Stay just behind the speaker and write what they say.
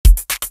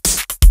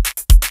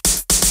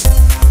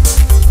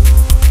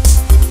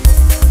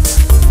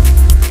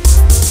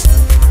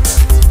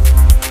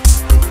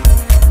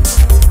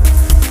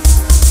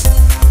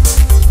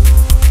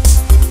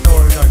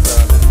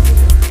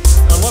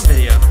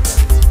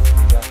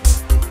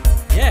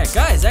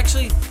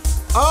Actually,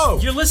 Oh,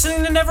 you're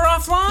listening to Never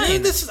Offline.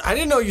 yeah, I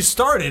didn't know you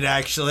started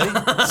actually.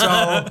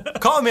 So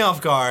caught me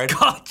off guard.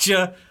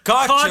 Gotcha.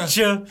 Caught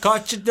you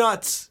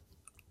nuts.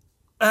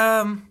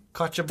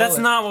 Caught your That's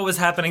bullet. not what was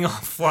happening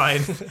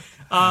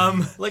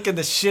offline. Licking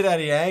the shit out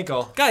of your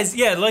ankle. Guys,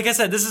 yeah, like I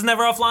said, this is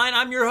Never Offline.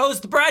 I'm your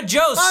host, Brad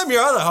Jost. I'm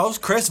your other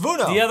host, Chris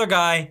Vuno. the other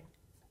guy.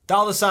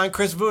 $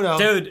 Chris Vuno.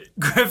 Dude,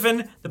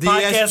 Griffin, the DSG,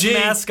 podcast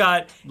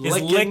mascot,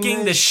 is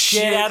licking the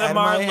shit out of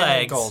our my legs.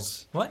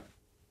 ankles. What?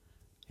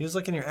 He was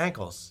licking your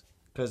ankles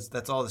because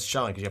that's all that's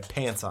showing because you have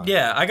pants on.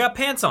 Yeah, I got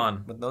pants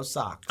on. With no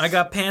socks. I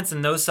got pants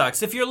and no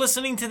socks. If you're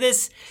listening to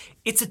this,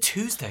 it's a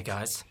Tuesday,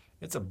 guys.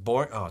 It's a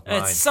boring. Oh, it's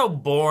mine. It's so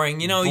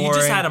boring. You know, you just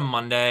Boring. had a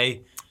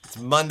Monday. It's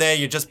Monday.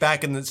 You're just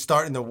back in the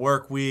starting the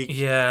work week.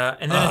 Yeah,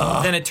 and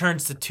then it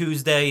turns to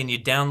Tuesday, and you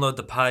download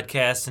the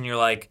podcast, and you're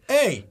like,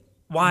 Hey,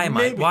 Why am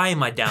maybe-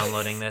 I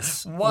downloading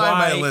this? Why am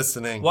I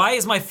listening? Why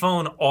is my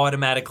phone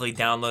automatically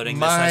downloading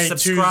this? My I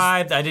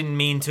subscribed. I didn't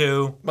mean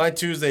to. my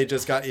Tuesday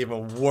just got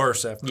even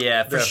worse after.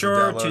 Yeah, for after sure.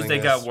 downloading Tuesday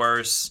this. got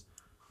worse.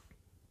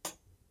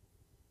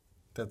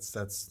 That's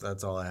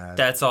all I had.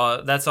 That's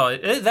all.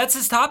 That's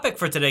his topic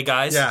for today,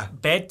 guys. Yeah.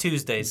 Bad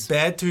Tuesdays.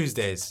 Bad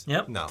Tuesdays.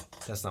 Yep. No,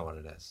 that's not what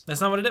it is.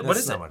 That's not what it is. What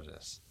is That's it? not what it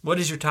is. What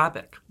is your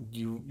topic?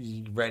 You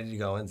ready to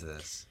go into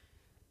this?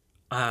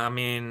 I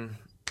mean,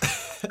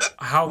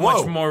 how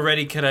Whoa. much more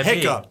ready could I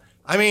Hiccup.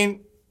 I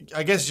mean,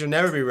 I guess you'll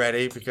never be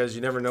ready because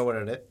you never know what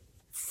it is.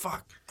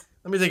 Fuck.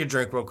 Let me take a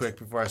drink real quick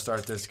before I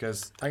start this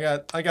because I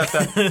got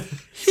that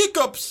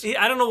hiccups. be?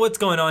 I don't know what's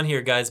going on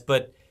here, guys,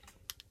 but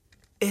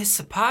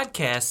it's a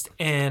podcast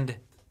and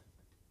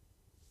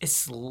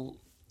it's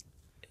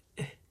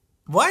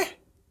What?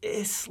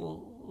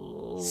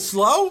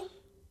 Slow?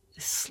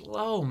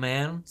 slow,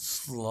 man.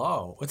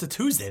 Slow. It's a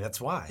Tuesday. That's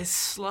why. It's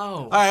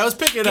slow. All right, let's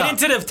pick it up.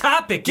 Get into the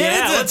topic. Get yeah,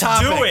 into the let's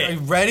topic. do Are it. you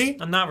ready?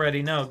 I'm not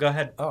ready. No, go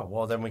ahead. Oh,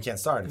 well, then we can't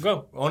start.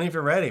 Go. Only if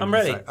you're ready. I'm we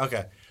can ready. start.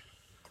 Okay.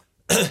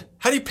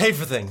 How do you pay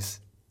for things?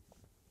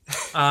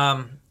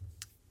 Credit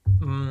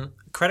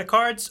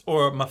cards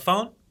or my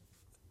phone?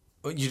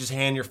 You just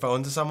hand your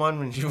phone to someone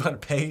when you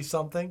want to pay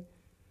something?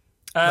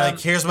 Like,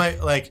 here's my,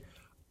 like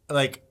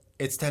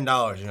it's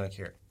 $10. You're like,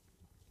 here.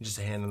 You just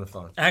hand them the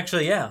phone.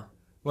 Actually, yeah.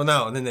 Well,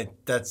 no, and then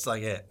that's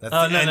like it. That's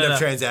Oh, the no, end no, of no.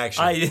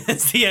 transaction.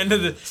 It's the end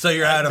of the. So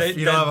you're out of,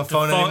 you don't have a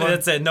phone anymore?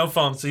 That's it. No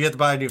phone. So you have to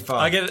buy a new phone.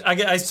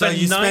 I spend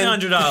you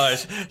spend-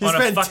 $900 You on a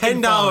spend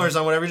fucking $10 phone.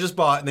 on whatever you just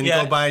bought, and then you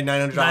Yeah. go buy a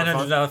 $900 phone.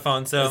 $900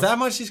 phone. So Is that how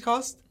much these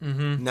cost?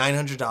 Mm-hmm.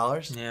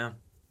 $900? yeah,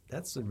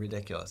 That's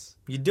ridiculous.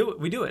 you do it.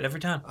 We do it every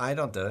time. I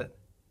don't do it.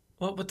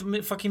 What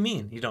the fuck you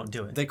mean? You don't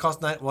do it? They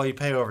cost well, you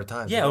pay over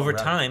time. Yeah, You don't over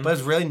rent. time. But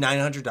it's really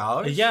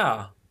 $900?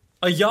 Yeah,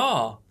 a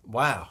yaw.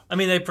 Wow. I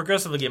mean, they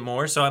progressively get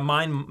more. So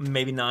mine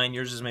maybe 9.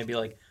 Yours is maybe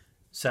like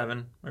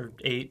 7 or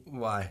 8.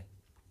 Why?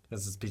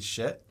 Because it's a piece of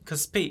shit?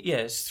 Cause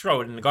yeah, just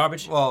throw it in the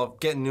garbage, Well,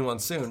 getting a new one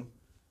soon.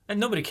 and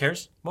nobody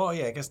cares. Well,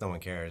 yeah, I guess no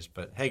one cares.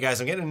 But hey, guys,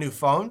 I'm getting a new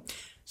phone.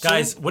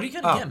 Guys, Soon. what are you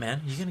gonna Oh. get,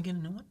 man? You gonna get a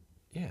new one?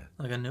 Yeah.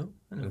 Like a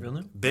real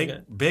new? Big,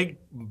 Okay.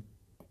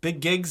 big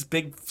gigs,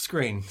 big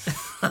screen.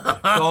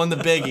 Going the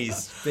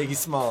biggie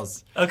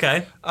smalls.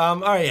 Okay. All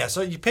right, yeah.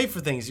 So you pay for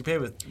things. You pay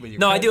with your.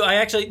 No, I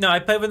credit. do. I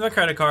pay with my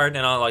credit card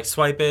and I'll like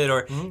swipe it,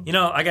 or you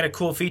know, I got a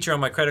cool feature on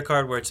my credit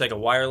card where it's like a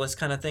wireless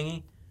kind of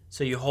thingy.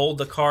 So you hold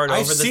the card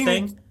I've over the seen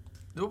thing.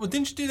 Well,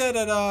 didn't you do that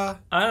at I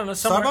don't know,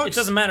 somewhere. Starbucks? It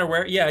doesn't matter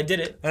where. Yeah, I did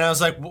it. And I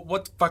was like,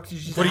 what the fuck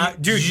did you? What do how- you,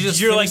 did dude? you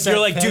just You're finish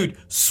like, that pay? dude,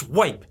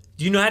 swipe.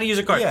 Do you know how to use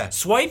a card? Yeah.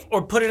 Swipe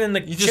or put it in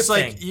the You chip just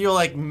like thing. you're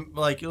like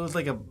it was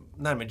like a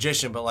not a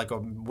magician, but like a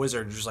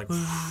wizard. Just like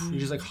you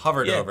just like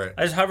hovered Yeah. over it.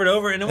 I just hovered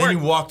over it and it Then worked.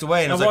 you walked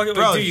away, and I was walked like,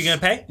 away. bro, Dude, you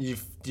gonna pay?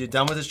 You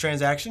done with this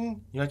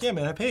transaction? You're like, yeah,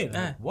 man, I paid.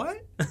 I'm like, what?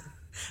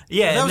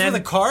 Yeah, That and was then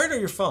with a card or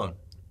your phone?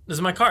 this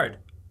is my card.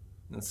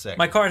 That's sick.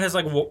 My card has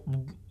like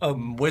a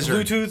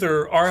Wizard. Bluetooth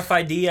or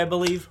RFID, I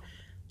believe.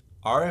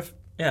 RF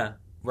Yeah.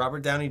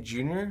 Robert Downey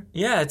Jr.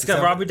 Yeah, it's got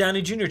that- Robert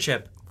Downey Jr.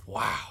 chip.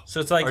 Wow.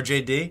 So it's like,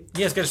 RJD.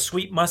 yeah, it's got a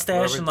sweet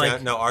mustache and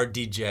like, No,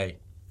 RDJ.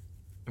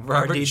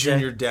 Robert RDJ.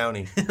 Jr.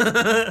 Downey.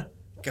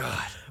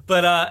 God.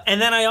 but and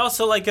then I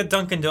also like a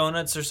Dunkin'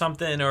 Donuts or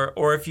something,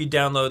 or if you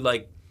download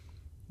like,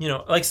 you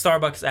know, like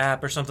Starbucks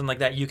app or something like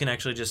that, you can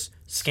actually just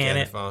scan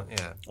Yeah, it, phone.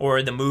 Yeah.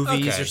 or the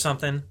movies Okay. or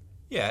something.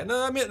 Yeah.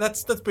 No, I mean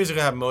that's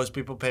basically how most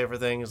people pay for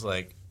things.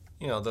 Like,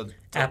 you know, the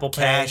Apple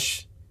Pay.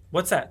 cash,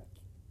 What's that?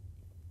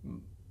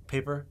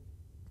 paper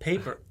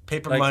Paper.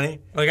 money.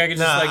 Like I could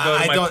just like go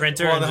to my don't,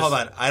 printer Well, and hold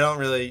just, on. I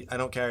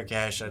don't carry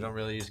cash. I don't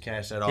really use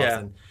cash that Yeah.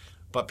 often.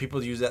 But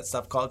people use that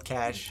stuff called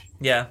cash.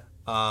 yeah.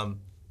 And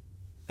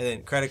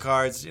then credit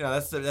cards. You know,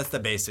 that's the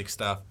basic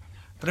stuff.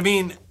 But I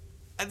mean,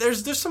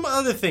 there's some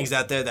other things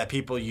out there that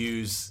people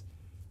use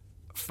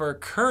for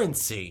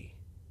currency,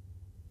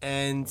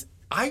 and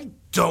I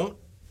don't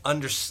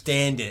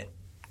understand it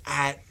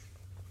at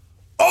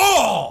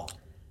all.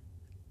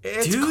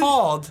 It's Dude.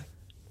 called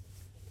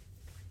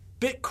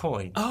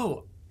Bitcoin.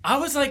 Oh, I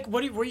was like,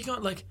 where are you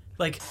going? Like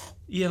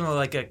you know,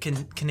 like a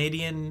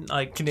Canadian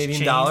like Canadian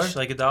change, dollar?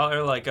 like a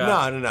dollar, like No.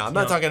 I'm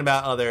not talking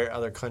about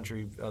other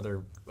country,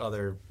 other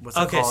other what's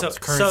it Okay, called? so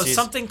Currencies.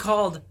 something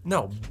called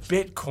No,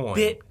 Bitcoin.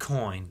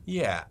 Bitcoin.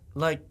 Yeah,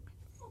 like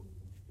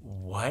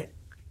what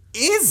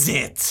is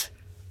it?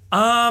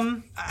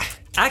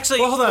 Actually,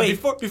 Well, hold on.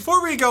 wait.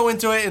 Before we go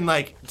into it and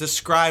like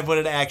describe what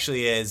it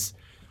actually is,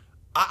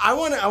 I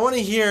want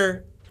to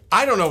hear.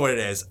 I don't know what it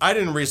is. I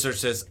didn't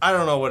research this. I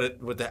don't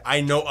know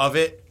I know of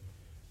it.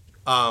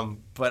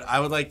 But I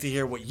would like to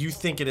hear what you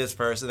think it is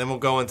first, and then we'll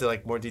go into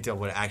like more detail of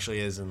what it actually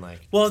is and like.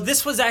 Well,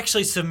 this was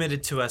actually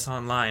submitted to us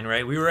online,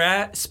 right? We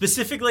were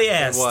specifically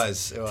asked It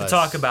was. to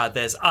talk about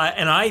this,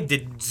 and I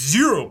did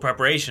zero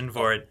preparation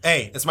for it.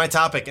 Hey, it's my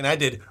topic, and I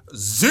did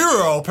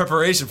zero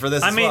preparation for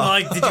this. I as mean, well.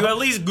 like, did you at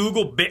least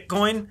Google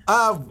Bitcoin?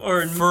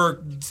 or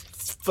for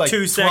like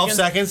 2 12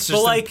 seconds, just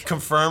But, like, to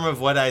confirm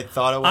of what I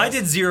thought it was. I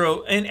did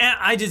zero, and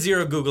I did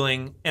zero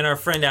Googling, and our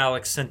friend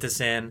Alex sent this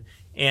in.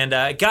 And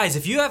guys,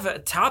 if you have a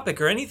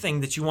topic or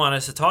anything that you want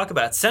us to talk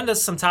about, send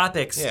us some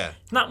topics. Yeah.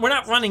 We're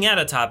not running out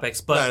of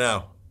topics, but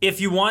No. if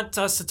you want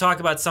us to talk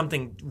about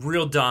something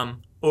real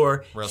dumb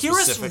or Real hear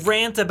specific. us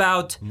rant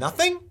about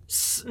Nothing.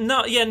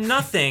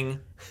 nothing,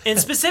 and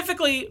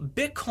specifically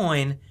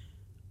Bitcoin,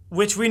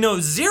 which we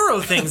know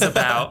zero things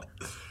about,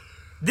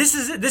 this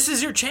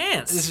is your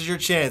chance. This is your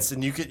chance,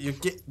 and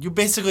you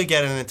basically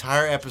get an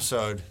entire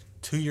episode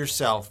to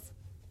yourself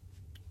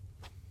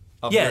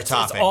of yeah, your it's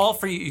topic. all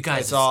for you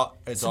guys. It's all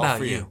about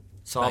for you.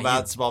 It's all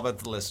about about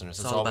the listeners.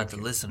 It's all about the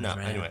listeners, No,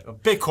 right? anyway,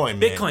 Bitcoin.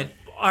 Man. Bitcoin.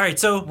 All right,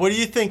 so What do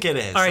you think it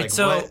is? all right, Like,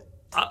 so what-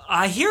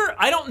 I hear,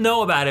 I don't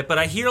know about it, but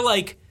I hear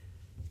like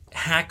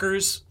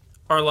hackers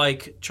are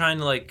like trying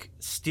to like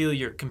steal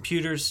your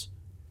computer's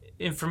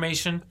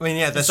information. I mean,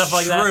 yeah, that's stuff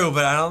like that. true,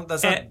 but I don't.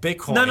 That's not And-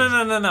 Bitcoin.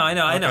 No. I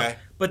know. Okay.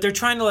 But they're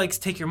trying to like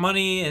take your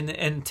money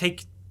and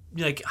take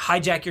like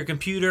hijack your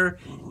computer,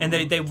 and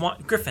they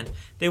want Griffin.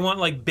 They want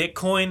like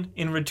Bitcoin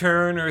in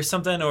return or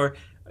something, or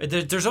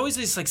there's always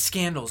these like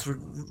scandals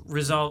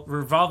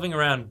revolving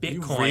around You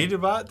Bitcoin. read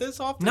about this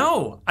often?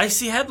 No, I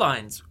see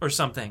headlines or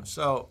something.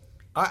 So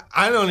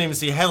I don't even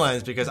see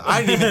headlines because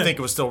I didn't even think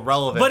it was still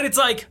relevant. But it's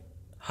like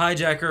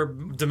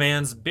hijacker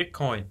demands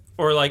Bitcoin,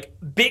 or like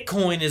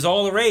Bitcoin is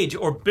all the rage,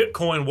 or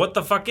Bitcoin, what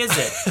the fuck is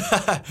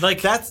it?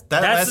 Like that's the-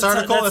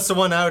 article. That's the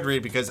one I would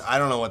read because I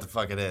don't know what the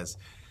fuck it is.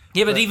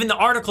 yeah, but even the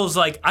article's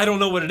like, I don't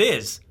know what it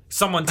is.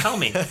 Someone tell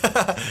me.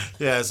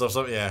 Yeah.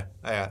 So yeah.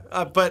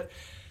 But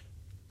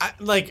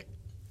like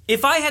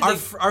If I had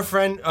our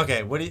friend.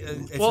 Okay. What do you,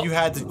 if Well- you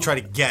had to try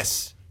to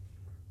guess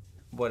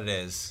what it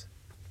is?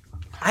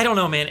 I don't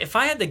know, man. If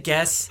I had to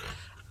guess,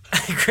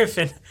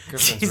 Griffin's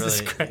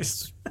Jesus really-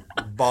 Christ,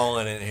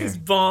 Balling it here.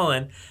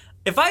 balling.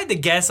 If I had to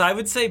guess, I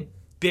would say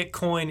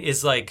Bitcoin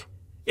is like,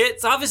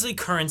 it's obviously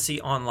currency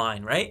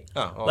online, right?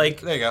 Oh, well,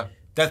 like there you go.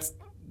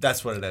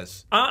 That's what it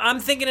is. I'm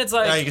thinking it's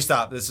like Now you can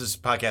stop.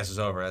 Podcast is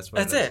over. That's what.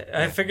 that's it. it.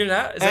 I figured it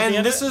out. Is that the And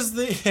end this of it?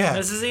 is the yeah.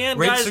 This is the end,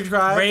 Rate, guys.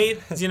 subscribe. Rate,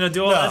 do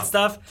all No. that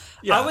stuff.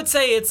 Yeah. I would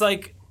say it's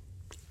like,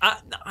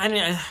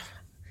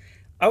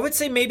 I would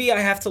say maybe I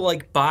have to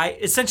like buy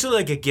essentially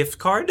like a gift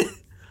card.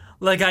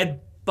 Like I'd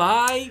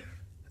buy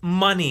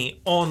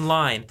money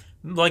online,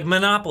 like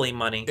Monopoly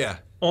money. Yeah.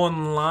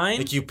 Online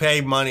Like you pay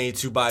money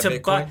to buy to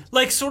Bitcoin. buy,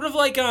 like sort of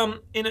like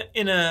in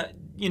a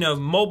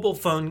mobile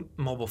phone.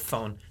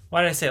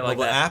 Why did I say it like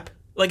Mobile that? app.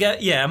 Like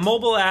a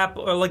mobile app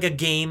or like a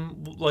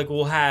game, like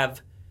will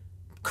have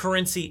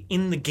currency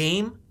in the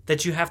game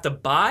that you have to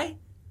buy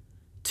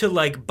to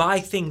like buy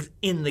things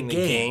in the the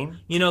game. game?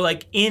 You know,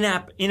 like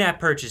in-app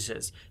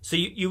purchases. So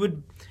you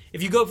would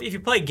if you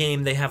play a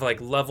game, they have like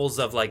levels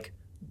of like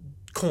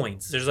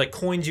coins. There's like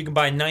coins you can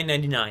buy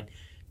 $9.99.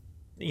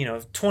 You know,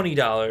 $20,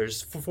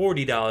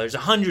 $40,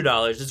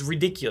 $100. It's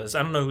ridiculous.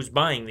 I don't know who's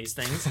buying these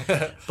things,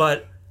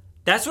 but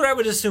that's what I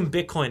would assume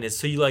Bitcoin is.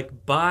 So you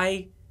like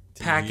buy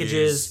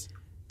packages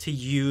to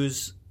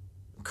use.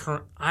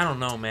 I don't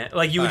know, man.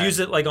 Like you would All right. use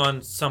it like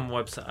on some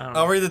website. I don't know.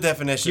 I'll read the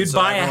definition. You'd so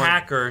buy everyone- a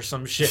hacker or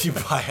some shit. You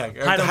buy a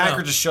hacker. I The don't hacker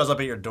know. just shows up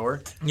at your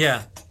door.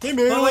 Yeah. Hey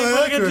man, Well, like, I'm a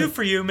what I gotta hacker. do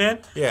for you, man?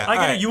 Yeah, I gotta.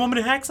 alright. You want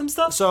me to hack some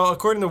stuff? So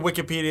according to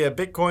Wikipedia,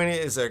 Bitcoin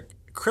is a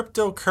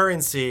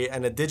cryptocurrency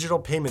and a digital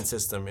payment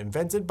system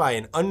invented by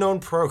an unknown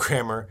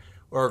programmer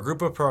or a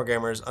group of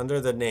programmers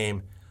under the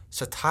name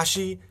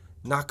Satoshi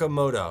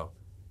Nakamoto.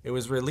 It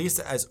was released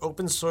as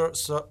open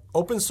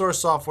source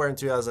software in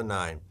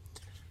 2009.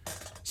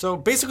 So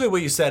basically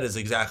what you said is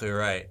exactly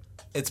right.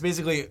 It's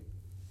basically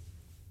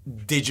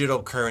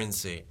digital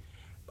currency.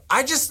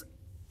 I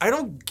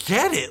don't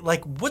get it.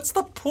 Like, what's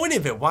the point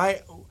of it?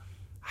 Why?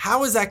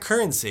 How is that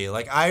currency?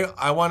 Like,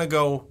 I want to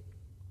go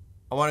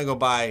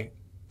buy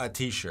a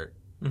T-shirt.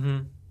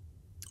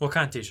 What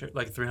kind of t-shirt?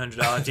 Like $300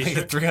 Like a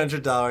t-shirt?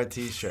 $300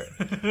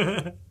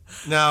 T-shirt.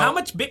 Now, How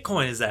much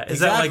Bitcoin is that? Is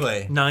that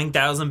Exactly. like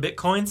 9,000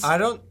 Bitcoins? I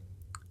don't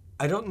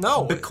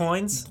know.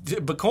 Bitcoins?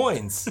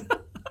 Bitcoins.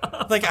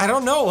 Like, I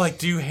don't know. Like,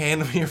 do you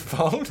hand me your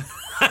phone?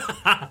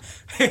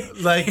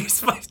 Like,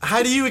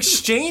 how do you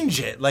exchange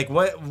it? Like,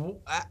 what?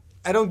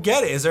 I don't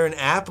get it. Is there an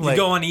app You like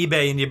go on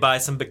eBay and you buy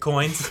some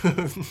bitcoins.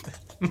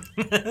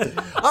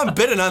 I'm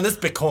bidding on this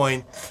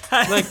Bitcoin?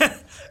 Like,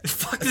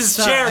 Fuck this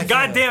Stop, chair. I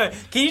God can't. damn it.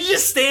 Can you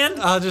just stand?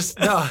 I'll just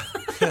no.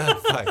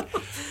 Fuck.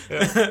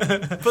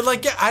 But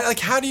like, yeah,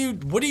 how do you?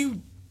 What do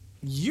you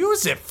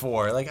use it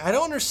for? Like, I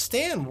don't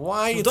understand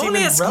why it's don't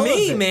even ask relevant.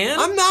 me, man.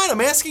 I'm not.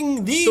 I'm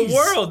asking these. The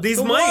world, these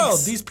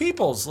mics. these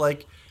peoples.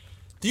 Like,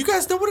 do you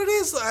guys know what it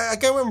is?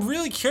 I'm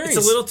really curious.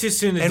 It's a little too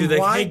soon to And do that.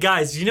 why- Hey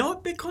guys, you know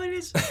what Bitcoin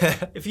is?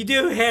 If you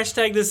do,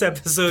 hashtag this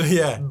episode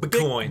Yeah,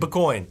 Bitcoin.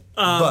 Bitcoin.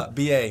 But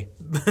BACOIN.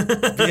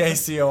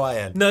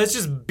 No, it's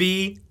just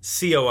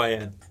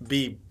BCOIN.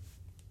 B.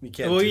 You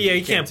can't. Well, do- yeah,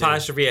 you can't do-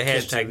 apostrophe a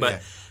can't hashtag, do-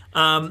 but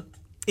yeah.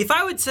 if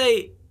I would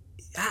say,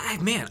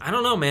 man, I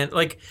don't know, man.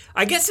 Like,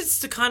 I guess it's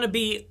to kind of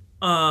be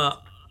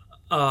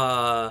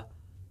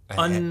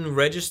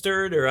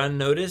unregistered or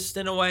unnoticed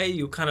in a way.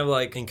 You kind of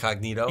like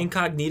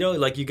incognito.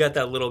 Like you got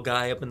that little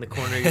guy up in the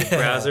corner of your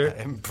browser.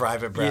 in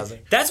private browser.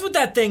 That's what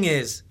that thing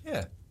is.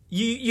 Yeah.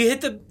 You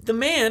hit the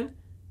man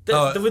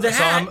with the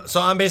hat.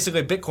 So I'm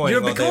basically Bitcoining.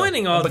 You're all day.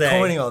 Bitcoining all I'm day.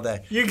 Bitcoining all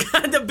day. You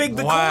got the big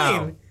Bitcoin.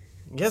 Wow.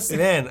 Yes,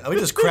 man. We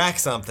just cracked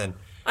something.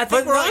 I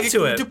think we're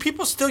onto it. Do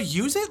people still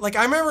use it? Like,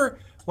 I remember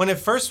when it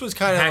first was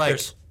kind of like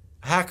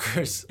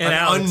hackers And an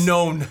Alex.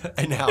 unknown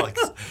and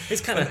Alex.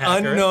 He's kind of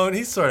hacker. Unknown.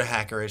 He's sort of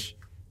hackerish,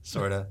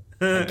 sort of.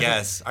 I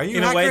guess. Are you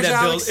in a way hackerish, that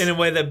Alex?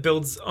 builds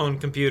builds own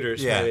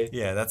computers. Yeah, maybe.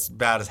 yeah. That's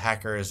about as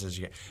hackerish as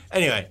you get.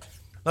 Anyway,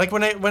 like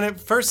when it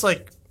first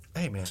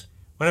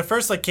when it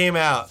first came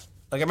out,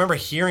 like I remember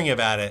hearing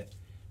about it,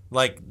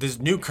 like this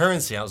new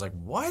currency. I was like,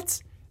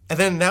 what? And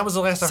then that was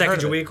the last I heard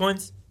of it. Sacagawea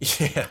coins.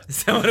 Yeah.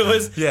 Is that what it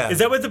was? Yeah. Is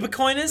that what the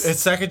Bitcoin is?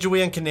 It's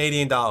Sacagawea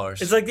Canadian dollars.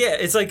 It's like, yeah,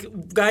 it's like,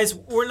 guys,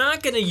 we're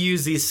not going to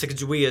use these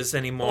Sacagaweas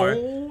anymore.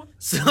 Oh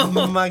So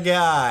my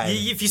God.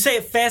 if you say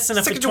it fast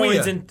enough, it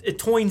Sacagawea.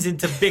 toins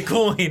into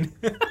Bitcoin.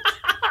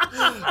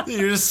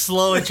 You're just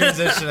slowly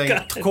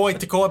transitioning. Coin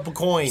to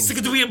Bitcoin.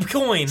 Sacagawea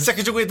Bitcoin.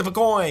 Sacagawea to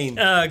Bitcoin.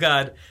 Oh,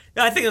 God.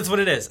 I think that's what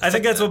it is. I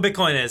think that's what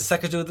Bitcoin is.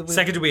 Sacagawea.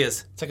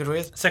 Sacagaweas.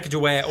 Sacagawea.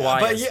 Sacagawea.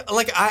 But yeah,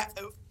 like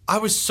I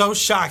was so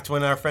shocked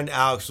when our friend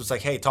Alex was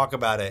like, "Hey, talk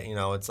about it." You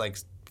know, it's like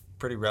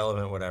pretty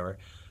relevant, whatever.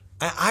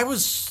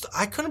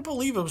 I couldn't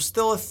believe it was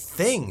still a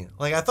thing.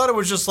 Like I thought it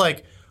was just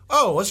like,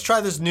 oh, let's try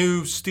this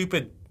new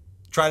stupid,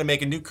 try to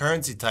make a new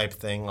currency type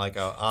thing, like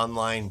a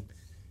online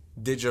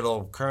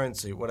digital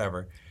currency,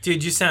 whatever.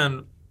 Dude, you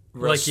sound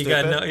Real like you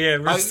got stupid. no, yeah,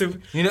 real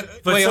stupid. You know,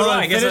 But wait, so hold do on.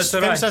 I. I guess Finish, so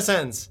do I. finish that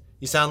sentence.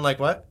 You sound like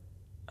what?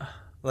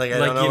 Like I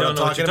Like don't know you what don't I'm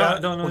know what talking you're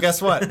about. don't know Well,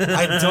 guess what?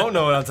 I don't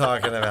know what I'm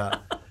talking about.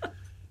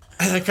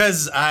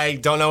 Because I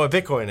don't know what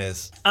Bitcoin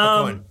is.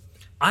 Bitcoin.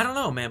 I don't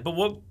know, man. But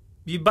what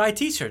you buy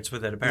T-shirts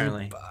with it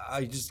apparently.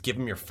 You just give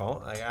them your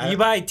phone. You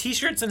buy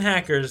T-shirts and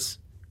hackers.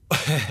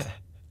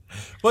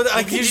 Well,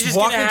 I Did can you just just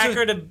walk get a into.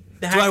 hacker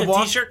to hack the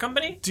T-shirt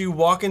company? Do you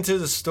walk into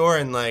the store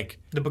and like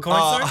The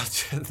Bitcoin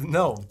store?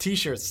 No,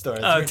 T-shirt store.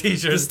 Oh,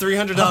 T-shirts. This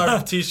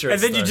 $300 T-shirt.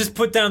 And then you store. just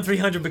put down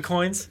 300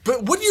 Bitcoins.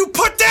 But what do you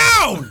put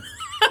down?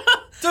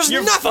 There's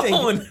Your nothing.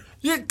 phone.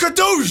 You're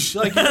kadoosh.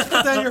 Like you just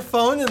put down your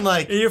phone and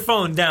like Your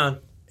phone down.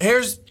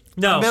 here's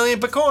No. a million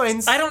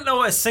Bitcoins. I don't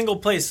know a single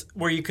place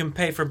where you can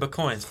pay for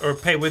Bitcoins or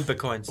pay with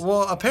Bitcoins.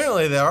 Well,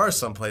 apparently there are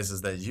some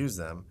places that use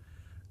them,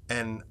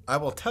 and I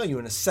will tell you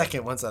in a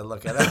second once I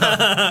look it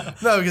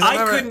up. No, because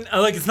I couldn't.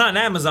 Like, it's not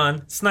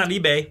Amazon. It's not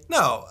eBay.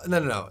 No,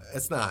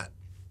 it's not.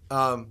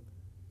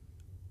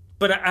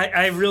 But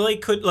I really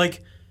could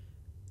like.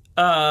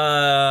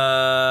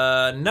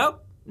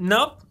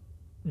 Nope.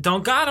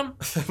 Don't got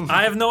them.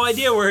 I have no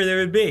idea where they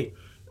would be.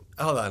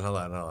 Hold on.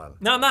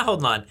 No, I'm not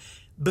holding on.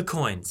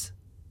 Bitcoins,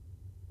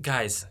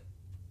 guys,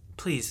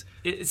 please.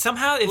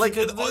 Somehow, if Like,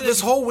 you could,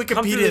 this whole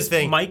come through Wikipedia this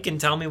thing. Mike and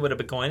tell me what a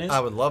Bitcoin is. I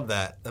would love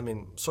that. I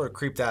mean, sort of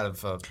creeped out of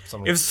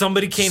someone. If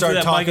somebody came Start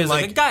through that mic and talking was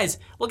like, like- guys,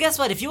 well, guess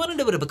what? If you want to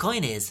know what a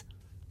Bitcoin is,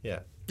 Yeah.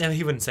 no,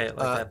 he wouldn't say it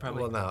like that.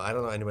 Probably. Well, no, I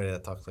don't know anybody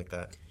that talks like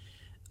that.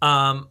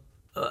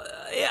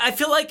 I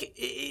feel like,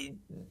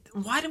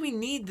 why do we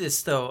need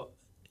this though?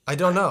 I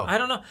don't know. I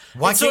don't know.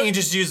 Why And can't so, you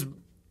just use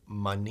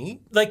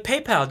money? like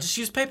PayPal? Just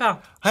use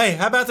PayPal. Hey,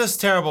 how about this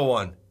terrible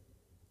one?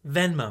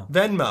 Venmo.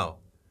 Venmo.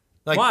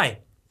 Like, Why?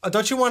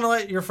 Don't you want to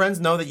let your friends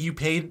know that you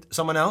paid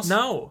someone else?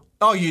 No.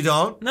 Oh, you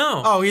don't?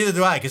 No. Oh, either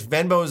do I, because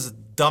Venmo is the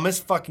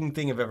dumbest fucking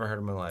thing I've ever heard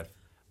in my life.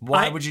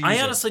 Why would you use I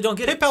it? honestly don't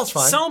get it. PayPal's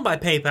fine. Sold by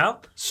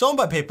PayPal. Sold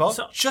by PayPal.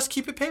 So- just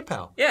keep it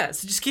PayPal. Yeah,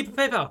 so just keep it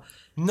PayPal.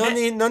 No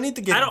need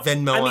to I get don't.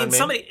 Venmo I mean, on me.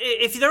 somebody.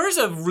 If there is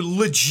a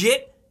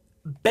legit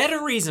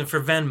better reason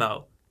for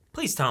Venmo,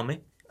 please tell me.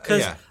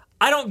 Because Yeah.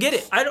 I don't get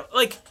it. I don't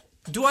like.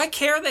 Do I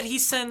care that he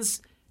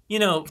sends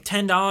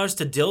 $10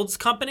 to Dild's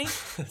company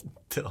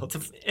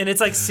and it's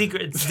like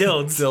secret? It's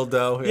Dild's.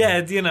 Dildo. Yeah,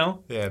 you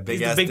know. Yeah, big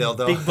the ass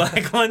dildo. big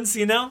black ones.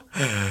 You know.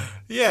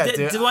 Yeah,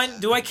 dude.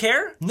 Do I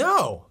care?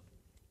 No.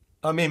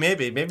 I mean,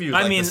 maybe you'd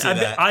like to see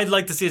that. I'd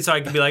like to see it so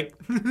I could be like,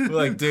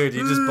 Like, dude,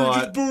 you just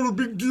bought a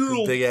big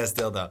deal. big ass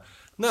dildo.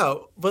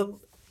 No, but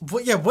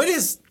yeah, what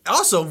is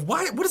also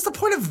why? What is the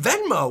point of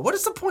Venmo? What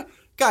is the point,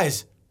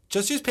 guys?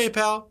 Just use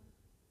PayPal.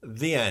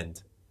 The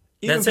end.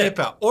 Even That's it.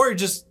 PayPal, or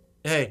just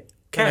hey,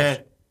 Cash. And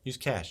then use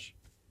cash.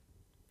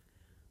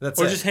 That's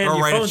Or it. just hand or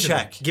your write phone a to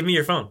check. them. Give me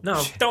your phone.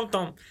 No, don't.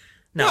 No,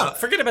 No.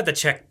 forget about the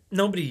check.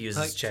 Nobody uses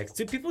Like- checks.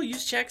 Do people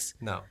use checks?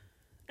 No.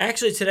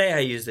 Actually, today I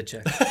used a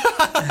check.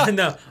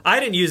 No, I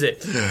didn't use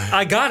it.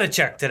 I got a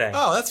check today.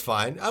 Oh, that's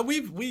fine.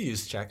 We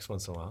use checks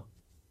once in a while.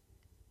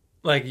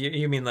 Like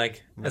you mean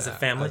like as a Nah,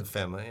 family? As a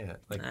family,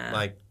 yeah. Nah.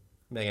 Like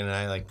Megan and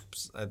I,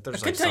 I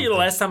there's couldn't tell you the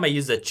last time I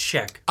used a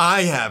check.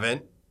 I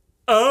haven't.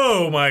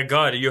 Oh my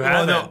god, you Well,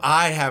 haven't? no,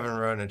 I haven't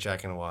written a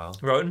check in a while.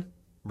 Roten?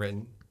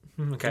 Written.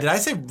 Okay. Did I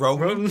say wrote?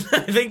 Roten?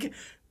 I think.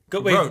 Go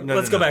wait. Wrote. No,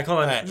 let's no, go no. back. Hold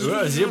on.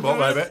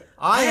 All right.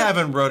 I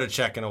haven't wrote a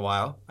check in a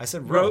while. I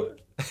said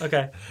wrote. Wrote.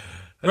 Okay.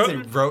 I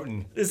didn't say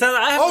wroten. Is that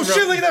I Oh haven't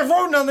shit! Look at that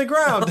rodent on the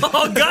ground.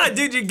 Oh god,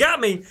 dude, you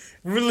got me.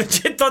 We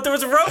legit thought there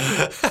was a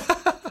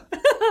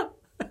rodent.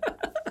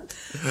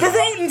 The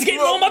rodent's getting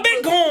all my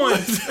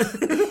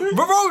bitcoins.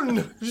 Rodent.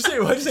 What'd you say?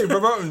 What'd you say?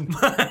 Rodent.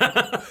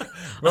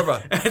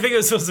 Rubber. I think it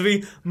was supposed to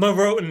be my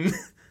rodent.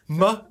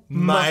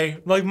 My.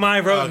 Like my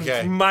rodent.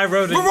 Okay. My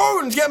rodent.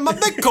 Rodent's getting my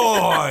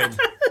Bitcoin.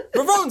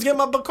 Rodent's getting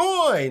my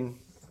Bitcoin.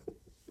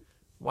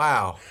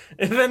 Wow.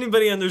 If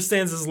anybody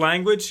understands this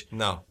language,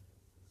 No.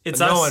 it's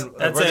No us. one.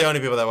 That's We're it. the only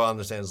people that will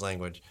understand this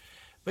language.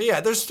 But yeah,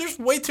 there's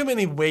way too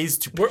many ways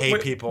to pay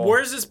people.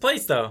 Where's this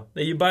place though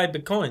that you buy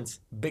bitcoins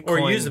or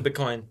Bitcoin. use a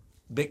bitcoin?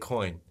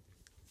 Bitcoin.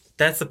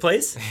 That's the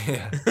place.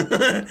 Yeah.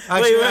 Actually,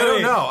 I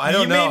don't know. I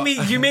don't know.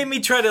 You made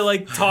me try to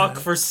like talk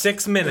for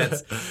 6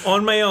 minutes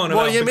on my own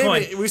Well, about yeah, bitcoin.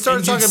 maybe we started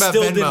and you talking about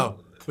still Venmo.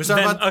 We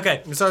started Ven- about,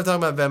 okay. We started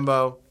talking about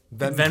Venmo.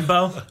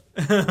 Venmo.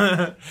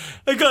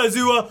 Hey guys,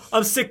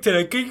 I'm sick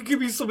today. Can you give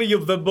me some of your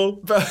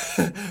Venmo?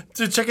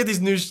 Dude, check out these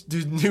new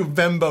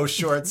Venmo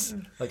shorts,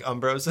 like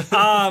Umbros.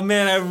 Ah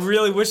man, I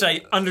really wish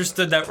I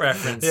understood that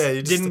reference. Yeah,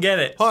 you just didn't get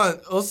it.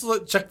 Hold on,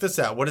 let's check this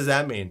out. What does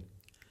that mean?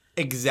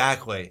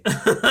 Exactly.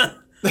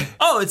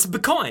 Oh, it's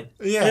Bitcoin.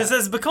 Yeah. It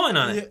says Bitcoin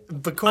on it.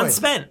 Bitcoin.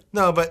 Unspent.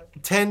 No, but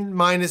 10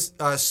 minus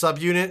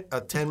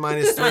subunit, 10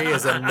 minus 3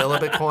 is a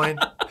millibitcoin.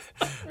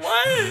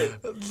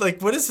 What?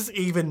 Like, what does this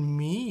even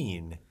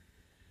mean?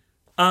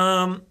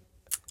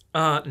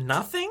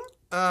 Nothing.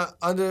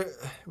 Under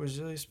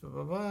resilience,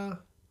 blah, blah,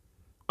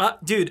 blah.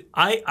 Dude,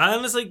 I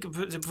honestly.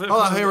 Hold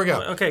on, here we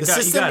go. Okay, you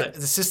got it.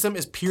 The system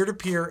is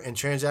peer-to-peer and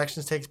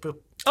transactions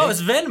Oh,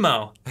 it's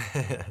Venmo.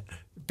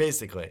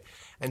 basically.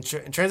 And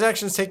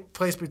transactions take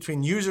place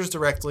between users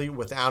directly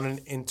without an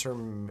I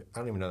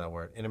don't even know that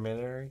word.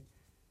 Intermediary?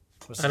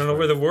 I don't know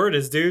where the word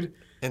is, dude.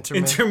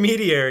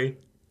 Intermediary.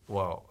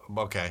 Whoa.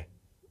 Okay.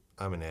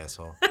 I'm an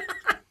asshole.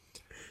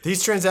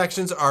 These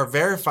transactions are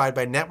verified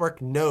by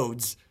network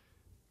nodes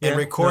and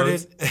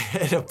recorded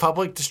in a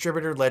public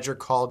distributor ledger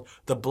called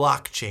the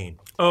blockchain.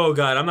 Oh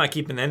god, I'm not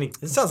keeping any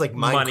It sounds like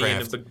money Minecraft.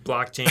 into the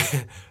blockchain.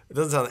 It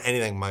doesn't sound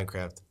anything like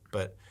Minecraft,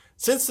 but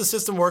since the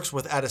system works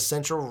without a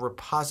central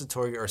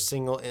repository or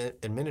single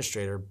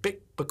administrator,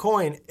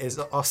 Bitcoin is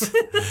also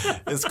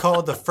is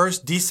called the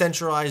first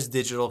decentralized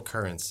digital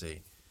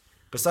currency.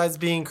 Besides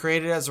being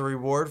created as a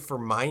reward for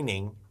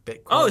mining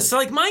Bitcoin. Oh, it's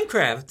like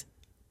Minecraft.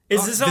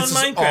 Is this on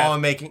Minecraft? All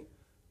I'm making.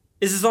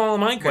 Is this all on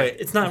Minecraft? Wait,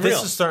 it's not this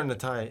real. is starting to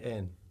tie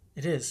in.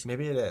 It is.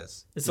 Maybe it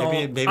is. It's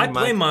maybe all. I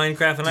play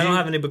Minecraft and I don't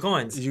have any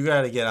Bitcoins. You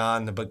got to get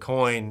on the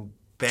Bitcoin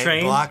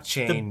Train?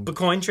 blockchain. The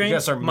Bitcoin train. You got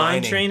to start Mine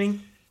mining.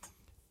 training.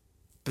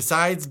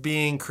 Besides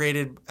being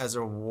created as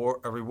a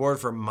reward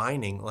for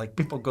mining, like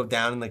people go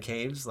down in the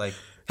caves, like,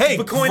 hey,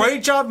 Bitcoin-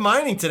 great job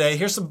mining today.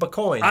 Here's some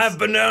Bitcoins. I've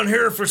been down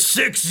here for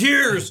 6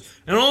 years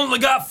and only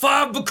got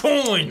 5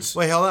 Bitcoins.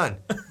 Wait, hold on.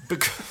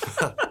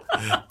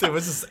 Dude,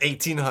 what's this,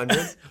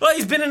 1800s? Well,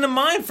 he's been in the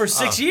mine for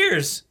 6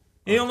 years.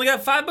 He only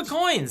got 5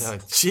 Bitcoins. Oh,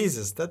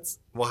 Jesus, that's,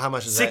 well, how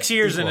much is 6 that?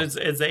 years equal? and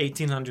it's the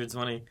 1800s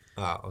when he...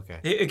 Oh,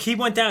 okay. He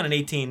went down in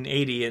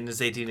 1880 and it's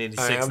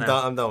 1886 All right,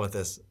 now. I'm done with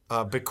this.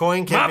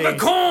 Bitcoin My can be...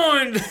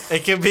 Bitcoin!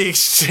 It can be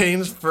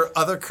exchanged for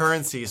other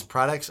currencies,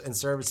 products, and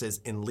services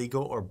in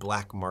legal or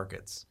black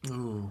markets.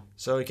 Ooh,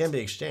 So it can be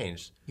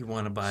exchanged. you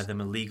want to buy them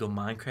illegal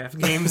Minecraft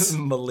games?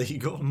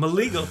 Illegal.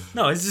 Illegal?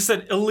 No, it's just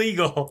said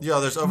illegal. Yo,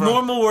 there's over...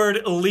 Normal word,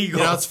 illegal.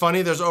 You know, it's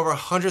funny. There's over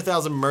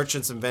 100,000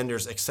 merchants and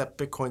vendors accept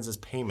Bitcoins as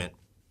payment.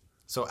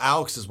 So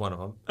Alex is one of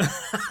them.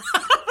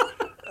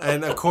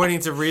 And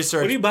according to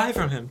research... What do you buy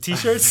from him?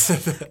 T-shirts?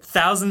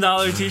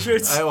 $1,000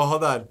 T-shirts? All right, well,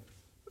 hold on.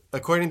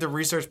 According to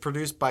research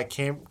produced by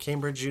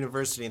Cambridge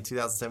University in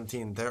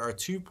 2017, there are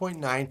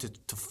 2.9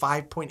 to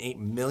 5.8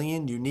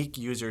 million unique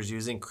users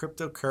using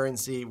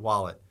cryptocurrency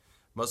wallet,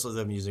 most of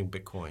them using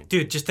Bitcoin.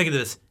 Dude, just think of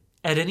this.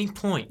 At any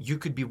point, you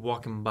could be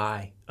walking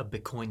by a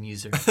Bitcoin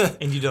user,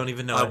 and you don't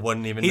even know I it.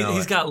 wouldn't even know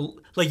He's it. got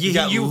like you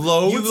got you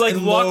loads you like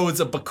and walk,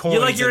 loads of Bitcoins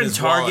You're like you're in in his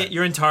Target. wallet.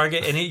 You're in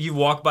Target, and you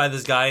walk by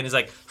this guy, and he's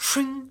like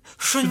shrink,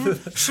 shrink,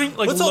 shrink.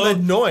 Like What's all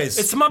that noise?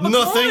 It's my Bitcoin.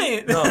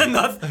 Nothing. No.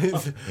 Nothing.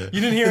 Oh, you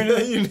didn't hear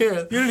anything. You didn't hear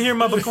it. You didn't hear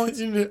my Bitcoins.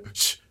 You didn't-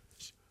 Shh.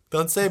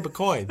 Don't say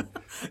Bitcoin.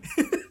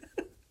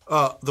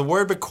 The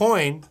word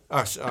Bitcoin,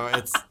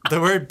 it's the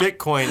word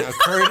Bitcoin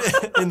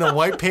occurred in the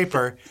white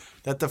paper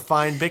that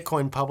defined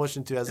Bitcoin, published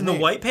in 2008. In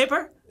the white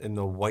paper? In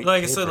the white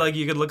Like paper. so, like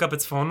you could look up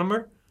its phone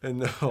number. In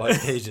the white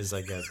pages,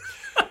 I guess.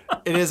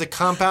 It is a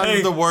compound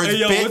of the words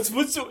yo,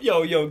 bit.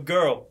 Yo,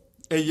 girl.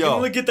 Hey, You yo.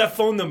 want to get that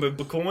phone number,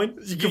 Bitcoin?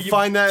 You can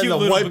find that in the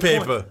white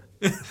paper.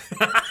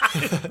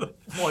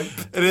 White.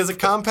 It is a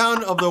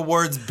compound of the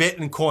words bit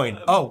and coin.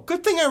 Oh,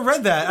 good thing I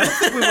read that. I don't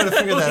think we would have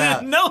figured that I out.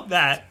 didn't know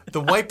that.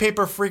 The white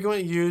paper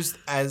frequently uses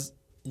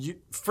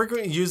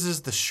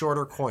the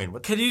shorter coin.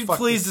 What Can the you fuck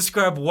please is-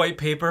 describe white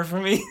paper for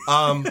me?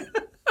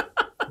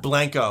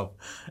 Blanco.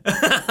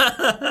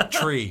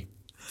 Tree.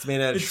 It's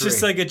made out of It's tree.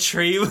 just like a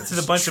tree with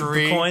a bunch of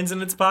tree, coins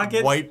in its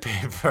pocket. White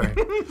paper.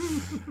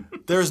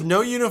 There is no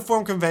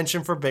uniform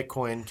convention for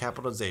Bitcoin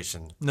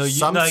capitalization. No,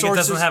 Some it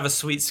sources, doesn't have a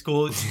sweet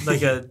school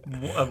like a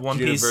one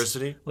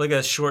University? piece, like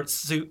a short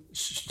suit.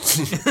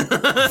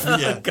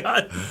 yeah,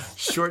 God,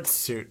 short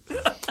suit.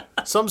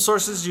 Some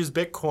sources use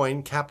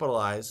Bitcoin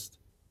capitalized.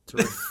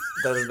 That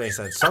doesn't make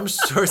sense. Some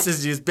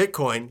sources use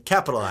Bitcoin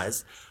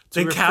capitalized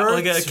to refer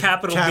like a to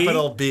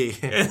capital B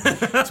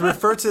to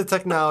refer to the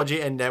technology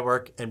and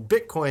network, and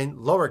Bitcoin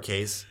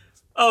lowercase.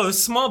 oh,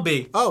 small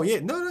b. Oh yeah,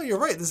 no, you're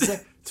right. This is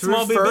to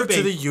Small b, refer big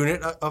to B. the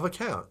unit of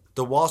account.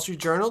 The Wall Street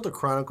Journal, the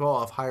Chronicle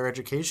of Higher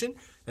Education,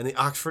 and the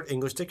Oxford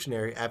English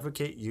Dictionary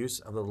advocate use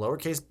of the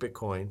lowercase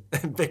Bitcoin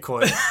and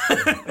Bitcoin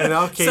in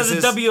all So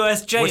cases. the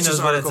WSJ which knows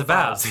is what it's Article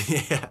about.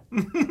 5. Yeah.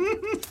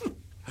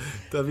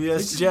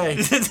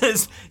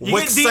 WSJ. You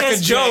Wick get Sucker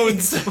DSJ.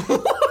 Jones.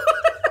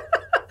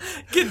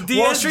 Get DSJ.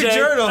 Wall Street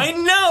Journal. I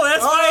know.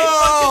 That's why I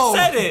Oh.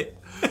 fucking said it.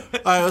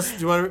 All right, do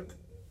you want to?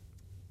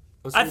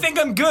 I think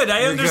I'm good.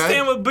 I You're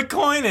understand what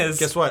Bitcoin is.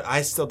 Guess what?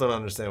 I still don't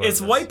understand what It's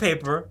it is. white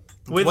paper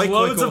with White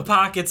loads paper. of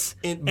pockets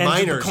and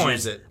Minors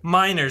coins. use it.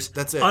 Minors.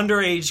 That's it.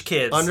 Underage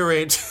kids.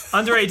 Underage.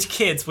 Underage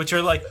kids, which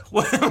are like,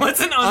 what's an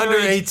underage Under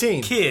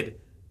 18. kid?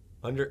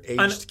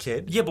 Underaged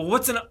kid? Yeah,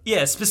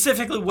 but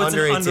specifically what's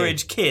Under an 18.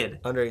 underage kid?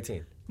 Under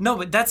 18. No,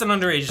 but that's an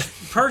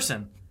underage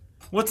person.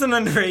 What's an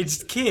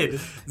underage kid?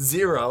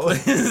 0.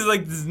 It's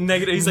like this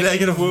negative. He's like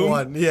Negative womb.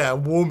 1. Yeah,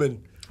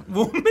 woman.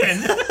 Woman.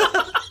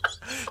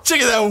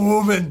 Check that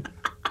woman.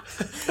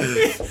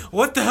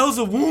 What the hell's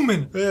a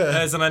woman? Yeah.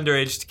 As an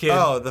underage kid.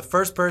 Oh, the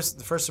first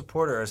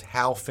supporter is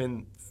Hal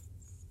Finney.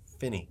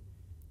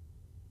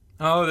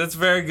 Oh, that's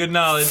very good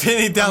knowledge.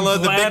 Finney downloaded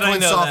the glad I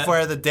Bitcoin know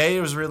software the day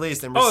it was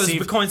released and Oh, it's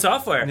received. Bitcoin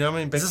software. You know how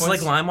many Is this Bitcoins?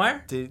 like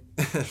LimeWire? Do you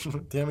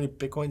know how many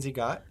Bitcoins he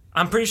got?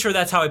 I'm pretty sure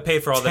that's how I pay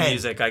for all the 10.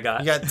 music I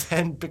got. He got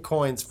 10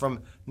 Bitcoins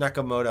from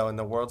Nakamoto in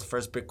the world's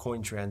first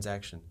Bitcoin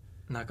transaction.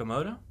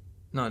 Nakamoto?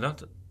 No,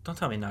 don't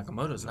tell me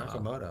Nakamoto's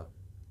involved. Nakamoto.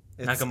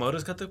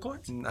 Nakamoto's got the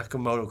coins?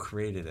 Nakamoto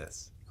created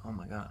this. Oh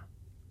my god.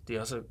 Do you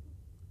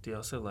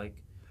also like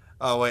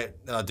Oh wait,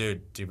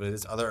 dude, do you believe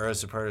this? Other early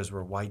supporters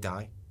were Why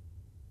Die,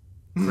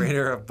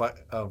 creator of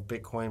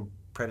Bitcoin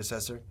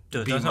predecessor,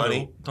 Dude, B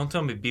Money, don't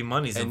tell me B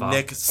Money's and involved.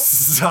 Nick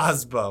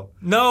Szabo,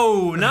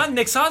 No, not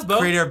Nick Szabo.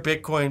 creator of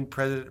Bitcoin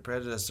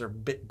predecessor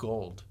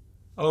BitGold.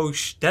 Oh,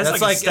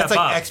 that's like a step that's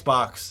like up.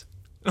 Xbox.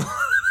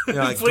 You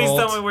know, like Please gold.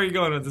 tell me where you're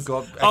going with this.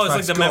 Gold- Oh, it's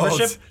like the Xbox Gold.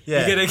 membership.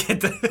 Yeah. You gotta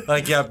get the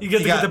Like yeah, you get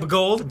to get the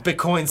gold.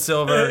 Bitcoin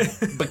Silver,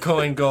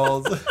 Bitcoin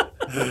Gold.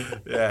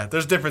 Yeah,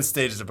 there's different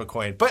stages of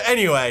Bitcoin. But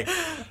anyway,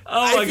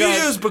 Oh my if god.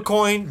 you use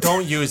Bitcoin,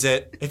 don't use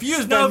it. If you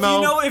use no,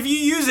 Venmo, if you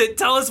use it,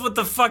 tell us what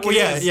the fuck it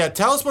is. yeah,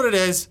 tell us what it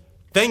is.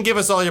 Then give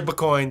us all your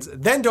Bitcoins.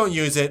 Then don't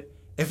use it.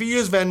 If you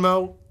use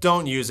Venmo,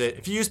 don't use it.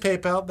 If you use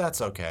PayPal, that's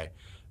okay.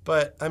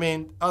 But I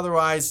mean,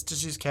 otherwise,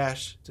 just use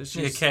cash. Just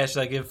Yeah, use cash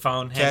like a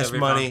phone. Hand cash over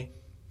your money.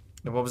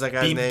 And what was that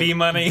guy's name? B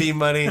Money. B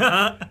Money.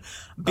 phone.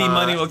 B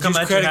Money will come use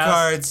at credit your house.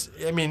 cards.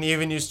 I mean,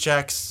 even use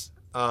checks.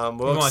 We'll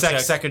want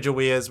accept checks.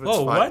 Sacagaweas.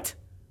 Whoa, what?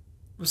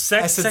 I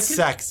Sex, said second?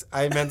 sex.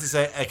 I meant to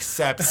say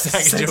accept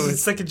Sacagawea.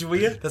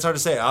 Sacagawea? That's hard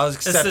to say. I'll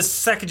accept.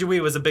 It's the Sacagawea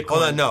was a Bitcoin.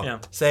 Hold on, no. Yeah.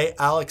 Say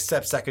I'll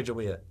accept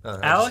Sacagawea.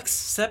 Alex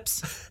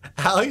Seps?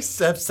 I'll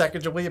accept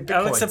Sacagawea Bitcoin.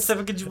 Alex Seps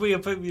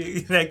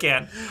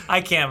Sacagawea.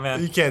 I can't,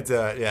 man. You can't do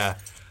it. Yeah.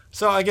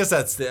 So I guess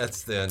that's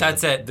the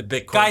That's it. The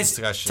Bitcoin Guys,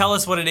 discussion. tell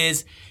us what it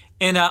is.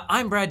 And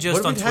I'm Brad Jost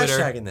What are on we Twitter.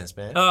 hashtagging this,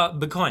 man?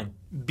 Bitcoin.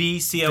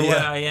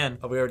 BCOIN.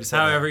 Oh, we already said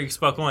However that. you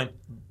spell coin.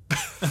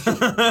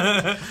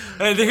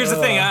 Here's the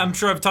thing. I'm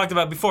sure I've talked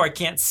about before. I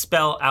can't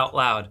spell out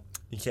loud.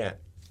 You can't.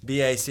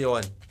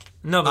 BACON.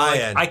 No, but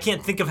IN. I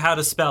can't think of how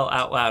to spell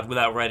out loud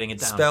without writing it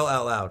down. Spell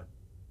out loud.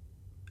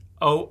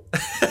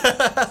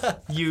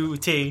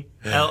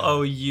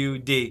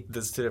 OUTLOUD.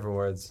 That's two different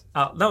words.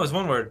 No, it's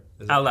one word.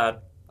 Out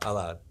loud. Out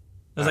loud.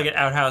 It's like an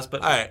outhouse,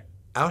 but All right.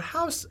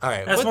 Outhouse? All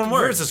right. That's one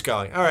word. Where's this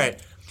going? All right.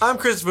 I'm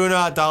Chris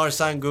Vuna,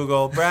 $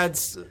 Google.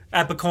 Brad's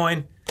at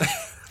Bitcoin. Just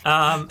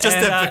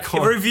and, at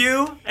Bitcoin.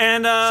 Review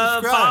and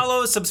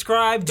follow,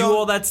 subscribe, do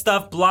all that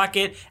stuff. Block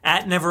it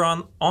at Never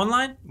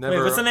Online. Never-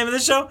 Wait, what's the name of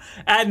this show?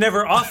 At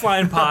Never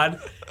Offline Pod,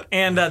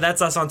 and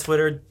that's us on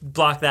Twitter.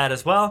 Block that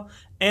as well,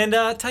 and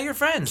tell your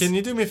friends. Can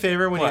you do me a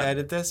favor when What? you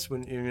edit this?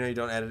 When you know you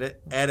don't edit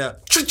it, add a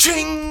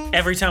cha-ching.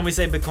 Every time we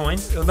say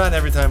Bitcoin. Well, not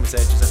every time we say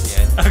it, just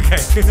at the end. Okay.